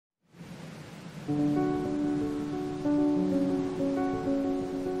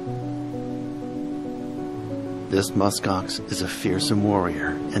This Musk Ox is a fearsome warrior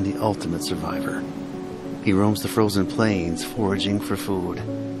and the ultimate survivor. He roams the frozen plains foraging for food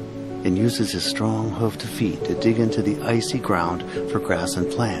and uses his strong hoofed feet to dig into the icy ground for grass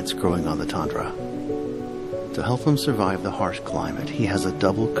and plants growing on the tundra. To help him survive the harsh climate, he has a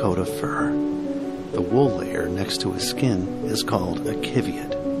double coat of fur. The wool layer next to his skin is called a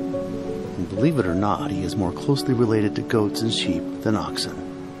civet. And believe it or not, he is more closely related to goats and sheep than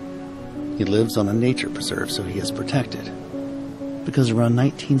oxen. He lives on a nature preserve, so he is protected. Because around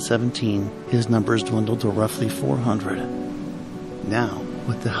 1917, his numbers dwindled to roughly 400. Now,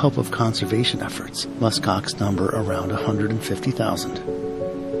 with the help of conservation efforts, musk ox number around 150,000.